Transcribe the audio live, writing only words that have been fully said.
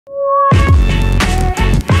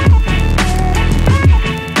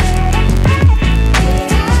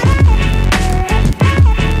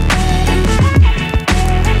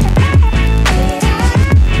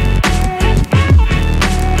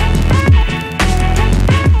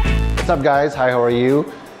What's up guys, hi, how are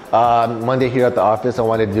you? Monday here at the office, I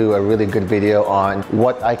want to do a really good video on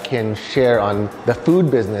what I can share on the food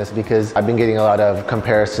business, because I've been getting a lot of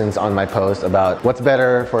comparisons on my post about what's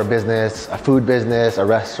better for a business, a food business, a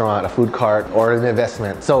restaurant, a food cart, or an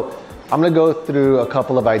investment. So I'm gonna go through a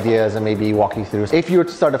couple of ideas and maybe walk you through. If you were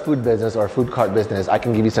to start a food business or a food cart business, I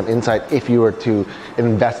can give you some insight if you were to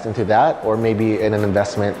invest into that, or maybe in an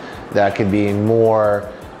investment that could be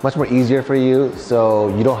much more easier for you, so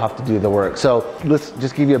you don't have to do the work. So let's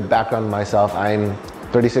just give you a background on myself. I'm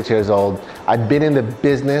 36 years old. I've been in the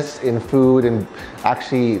business in food, and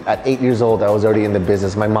actually at 8 years old, I was already in the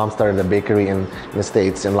business. My mom started a bakery in the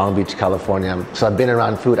States, in Long Beach, California. So I've been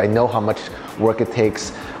around food. I know how much work it takes,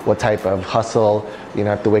 what type of hustle. You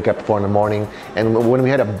know, I have to wake up 4 in the morning. And when we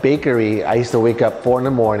had a bakery, I used to wake up 4 in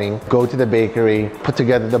the morning, go to the bakery, put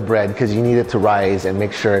together the bread, because you need it to rise and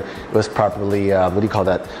make sure it was properly, what do you call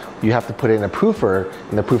that? You have to put it in a proofer,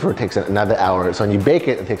 and the proofer takes another hour. So when you bake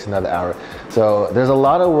it, it takes another hour. So there's a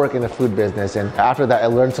lot of work in the food business. And after that, I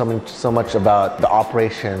learned so much about the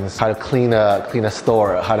operations, how to clean a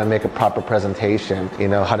store, how to make a proper presentation, you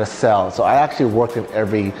know, how to sell. So I actually worked in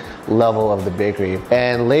every level of the bakery.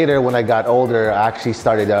 And later, when I got older, I actually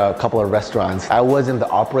started a couple of restaurants. I wasn't the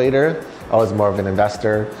operator. I was more of an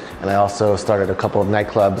investor, and I also started a couple of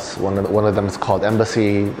nightclubs. One of them is called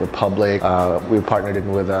Embassy, Republic. We partnered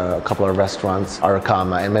in with a couple of restaurants,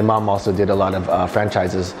 Arakama, and my mom also did a lot of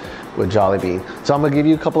franchises with Jollibee. So I'm gonna give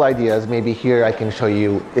you a couple ideas. Maybe here I can show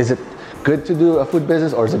you, is it good to do a food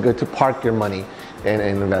business, or is it good to park your money in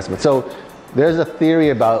investment? So there's a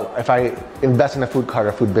theory about if I invest in a food cart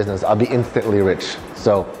or food business, I'll be instantly rich.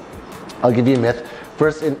 So I'll give you a myth.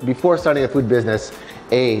 First, before starting a food business,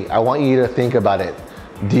 I want you to think about it.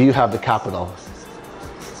 Do you have the capital?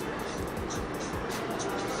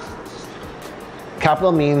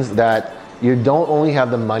 Capital means that you don't only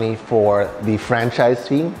have the money for the franchise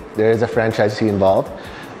fee. There is a franchise fee involved.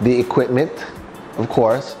 The equipment, of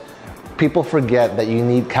course. People forget that you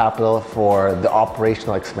need capital for the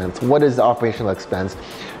operational expense. What is the operational expense?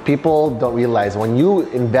 People don't realize when you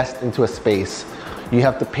invest into a space, you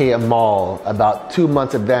have to pay a mall about 2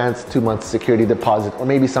 months advance, 2 months security deposit, or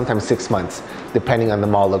maybe sometimes 6 months, depending on the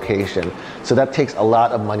mall location. So that takes a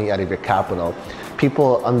lot of money out of your capital.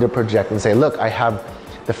 People underproject and say, look, I have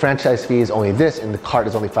the franchise fee is only this, and the cart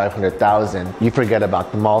is only 500,000. You forget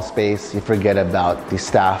about the mall space, you forget about the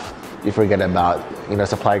staff, you forget about, you know,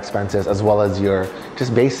 supply expenses, as well as your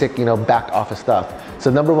just basic, you know, back office stuff. So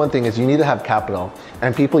number one thing is you need to have capital,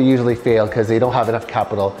 and people usually fail because they don't have enough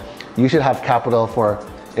capital. You should have capital for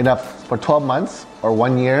 12 months or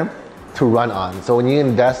 1 year to run on. So when you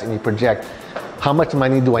invest and you project, how much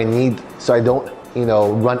money do I need so I don't, you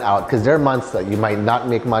know, run out? Because there are months that you might not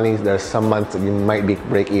make money. There's some months that you might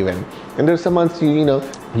break even, and there's some months you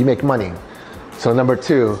make money. So number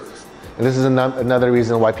two, and this is another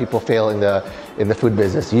reason why people fail in the food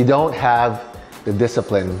business, you don't have the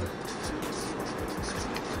discipline.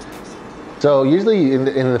 So usually in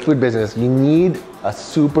the food business, you need a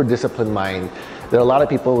super disciplined mind. There are a lot of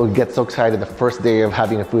people who get so excited the first day of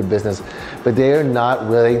having a food business, but they are not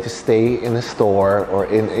willing to stay in a store or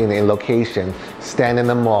in a location, stand in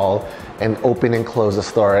the mall, and open and close the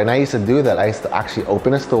store. And I used to do that. I used to actually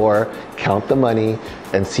open a store, count the money,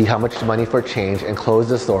 and see how much money for change, and close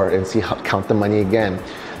the store and count the money again.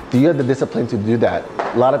 Do you have the discipline to do that?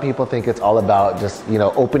 A lot of people think it's all about just, you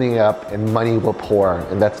know, opening up and money will pour,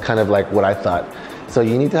 and that's kind of like what I thought. So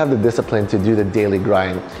you need to have the discipline to do the daily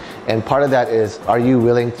grind. And part of that is, are you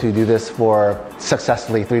willing to do this for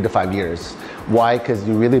successfully 3 to 5 years? Why? Because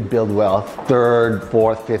you really build wealth 3rd,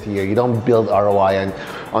 4th, 5th year. You don't build ROI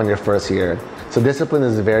on your first year. So discipline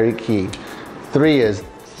is very key. 3 is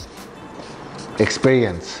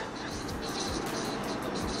experience.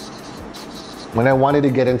 When I wanted to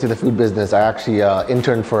get into the food business, I actually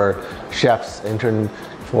interned for chefs, interned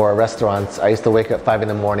for restaurants. I used to wake up 5 in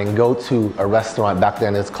the morning, go to a restaurant. Back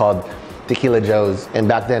then it's called Tequila Joe's. And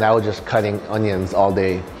back then I was just cutting onions all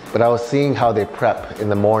day. But I was seeing how they prep in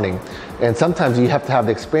the morning. And sometimes you have to have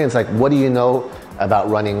the experience, like, what do you know about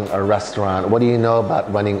running a restaurant? What do you know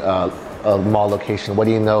about running a mall location? What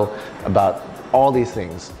do you know about all these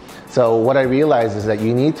things? So what I realized is that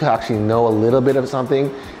you need to actually know a little bit of something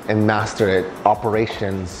and master it.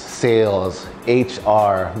 Operations, sales,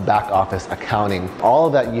 HR, back office, accounting, all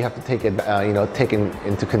of that you have to take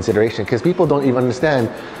into consideration, because people don't even understand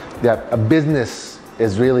that a business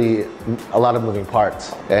is really a lot of moving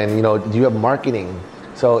parts. And do you have marketing?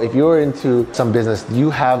 So if you're into some business, you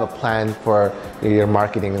have a plan for your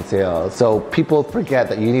marketing and sales. So people forget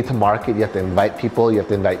that you need to market, you have to invite people,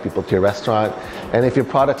 to your restaurant. And if your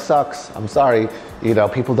product sucks, I'm sorry,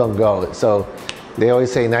 people don't go. So they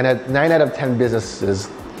always say 9 out of 10 businesses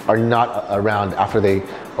are not around after they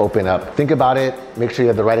open up. Think about it, make sure you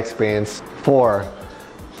have the right experience. 4,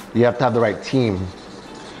 you have to have the right team.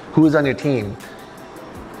 Who's on your team?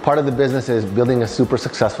 Part of the business is building a super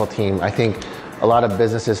successful team. I think a lot of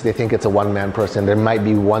businesses, they think it's a one-man person. There might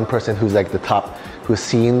be one person who's like the top, who's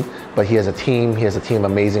seen, but he has a team of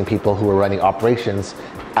amazing people who are running operations,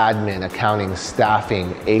 admin, accounting, staffing,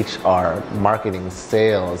 HR, marketing,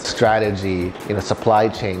 sales, strategy, supply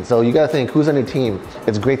chain. So you gotta think, who's on your team?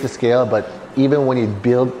 It's great to scale, but even when you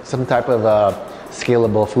build some type of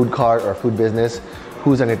scalable food cart or food business,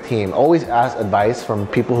 who's on your team? Always ask advice from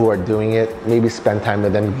people who are doing it. Maybe spend time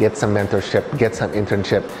with them, get some mentorship, get some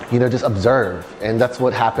internship. Just observe. And that's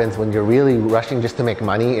what happens when you're really rushing just to make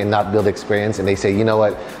money and not build experience. And they say, you know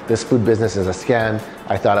what, this food business is a scam.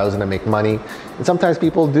 I thought I was gonna make money. And sometimes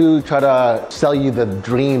people do try to sell you the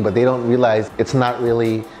dream, but they don't realize it's not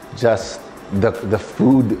really just the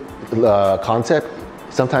food concept.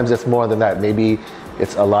 Sometimes it's more than that. Maybe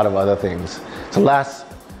it's a lot of other things. So last,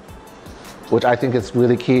 which I think is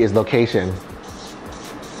really key, is location.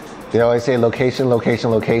 I say location,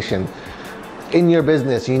 location, location. In your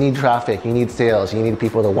business, you need traffic, you need sales, you need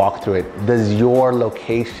people to walk through it. Does your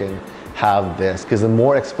location have this? Because the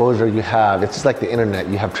more exposure you have, it's just like the internet,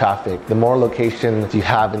 you have traffic. The more locations you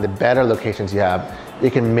have and the better locations you have,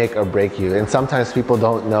 it can make or break you. And sometimes people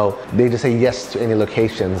don't know, they just say yes to any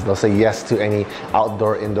locations. They'll say yes to any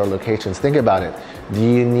outdoor, indoor locations. Think about it. Do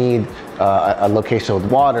you need a location with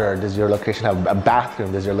water? Does your location have a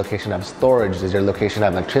bathroom? Does your location have storage? Does your location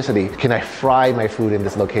have electricity? Can I fry my food in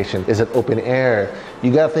this location? Is it open air?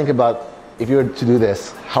 You gotta think about, if you were to do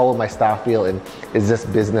this, how will my staff feel, and is this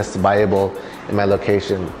business viable in my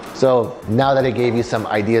location? So now that I gave you some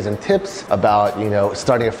ideas and tips about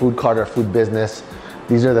starting a food cart or food business,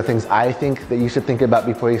 these are the things I think that you should think about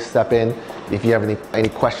before you step in. If you have any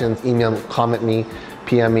questions, email, comment me,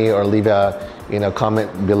 PM me, or leave a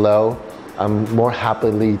comment below. I'm more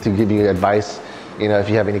happily to give you advice if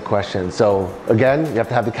you have any questions. So again, you have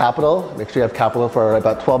to have the capital. Make sure you have capital for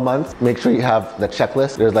about 12 months. Make sure you have the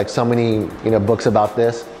checklist. There's like so many books about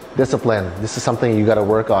this. Discipline. This is something you got to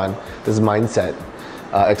work on. This is mindset.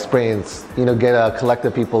 Experience. Get a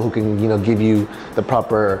collective people who can give you the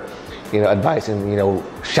proper advice, and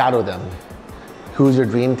shadow them. Who's your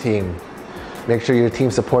dream team? Make sure your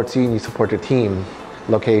team supports you and you support your team.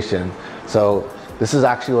 Location. So this is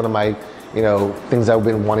actually one of my things I've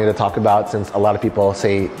been wanting to talk about, since a lot of people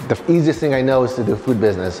say the easiest thing I know is to do food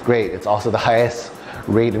business. Great. It's also the highest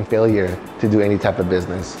rate in failure to do any type of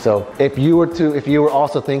business. So if you were to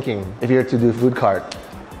do food cart,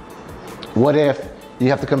 what if you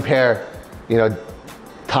have to compare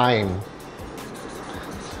time?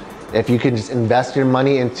 If you can just invest your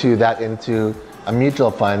money into a mutual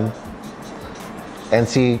fund and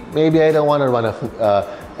see, maybe I don't want to run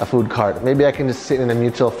a food cart. Maybe I can just sit in a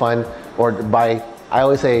mutual fund or buy. I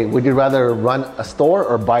always say, would you rather run a store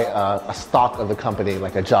or buy a stock of the company,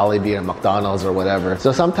 like a Jollibee or McDonald's or whatever?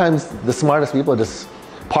 So sometimes the smartest people just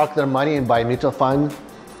park their money and buy a mutual fund,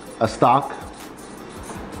 a stock,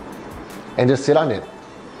 and just sit on it.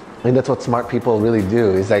 I think that's what smart people really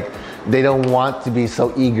do. Is like, they don't want to be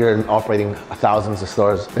so eager in operating thousands of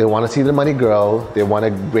stores. They want to see their money grow, they want a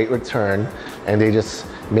great return, and they just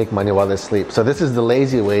make money while they sleep. So this is the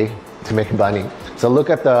lazy way to make money. So look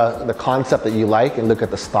at the concept that you like and look at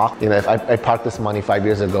the stock. If I parked this money 5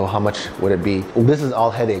 years ago, how much would it be? This is all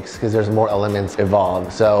headaches because there's more elements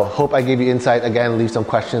involved. So hope I gave you insight. Again, leave some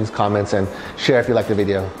questions, comments, and share if you like the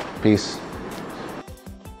video. Peace.